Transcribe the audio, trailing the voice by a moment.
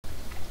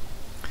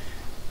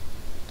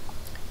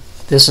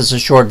This is a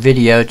short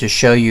video to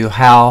show you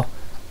how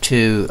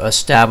to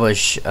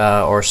establish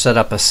or set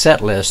up a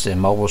set list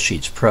in Mobile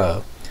Sheets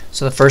Pro.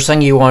 So the first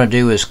thing you want to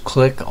do is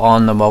click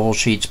on the Mobile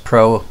Sheets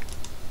Pro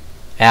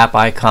app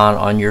icon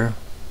on your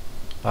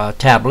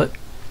tablet,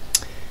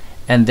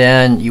 and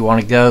then you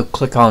want to go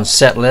click on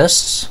Set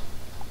Lists,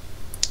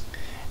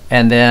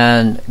 and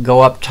then go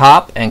up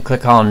top and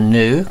click on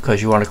New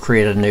because you want to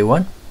create a new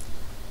one,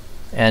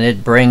 and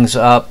it brings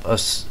up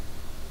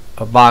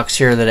a box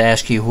here that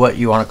asks you what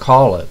you want to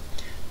call it.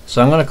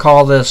 So I'm going to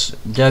call this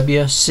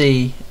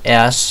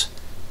WCS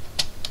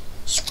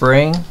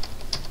Spring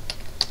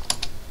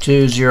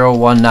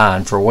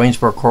 2019 for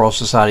Waynesboro Choral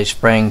Society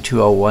Spring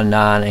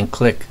 2019, and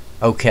click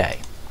OK.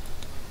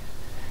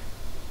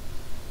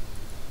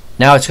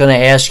 Now it's going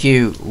to ask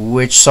you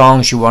which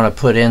songs you want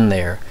to put in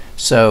there.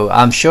 So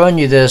I'm showing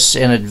you this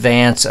in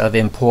advance of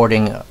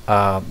importing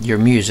your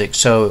music.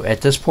 So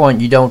at this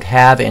point you don't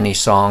have any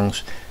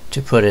songs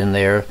to put in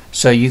there,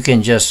 so you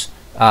can just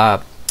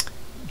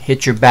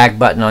hit your back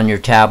button on your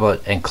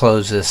tablet and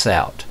close this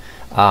out.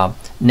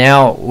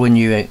 Now when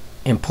you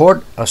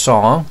import a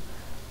song,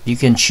 you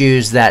can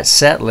choose that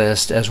set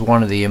list as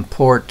one of the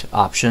import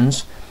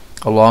options,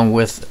 along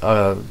with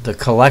the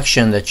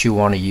collection that you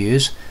want to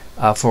use.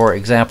 For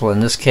example, in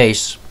this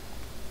case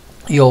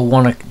you'll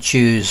want to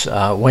choose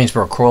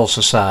Waynesboro Choral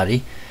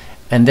Society,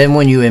 and then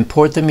when you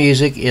import the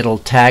music, it'll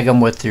tag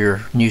them with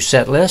your new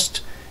set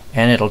list,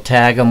 and it'll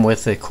tag them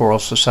with the Choral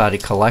Society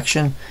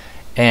collection,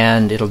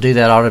 and it'll do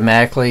that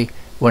automatically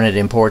when it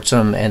imports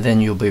them, and then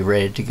you'll be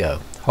ready to go.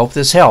 Hope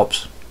this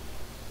helps.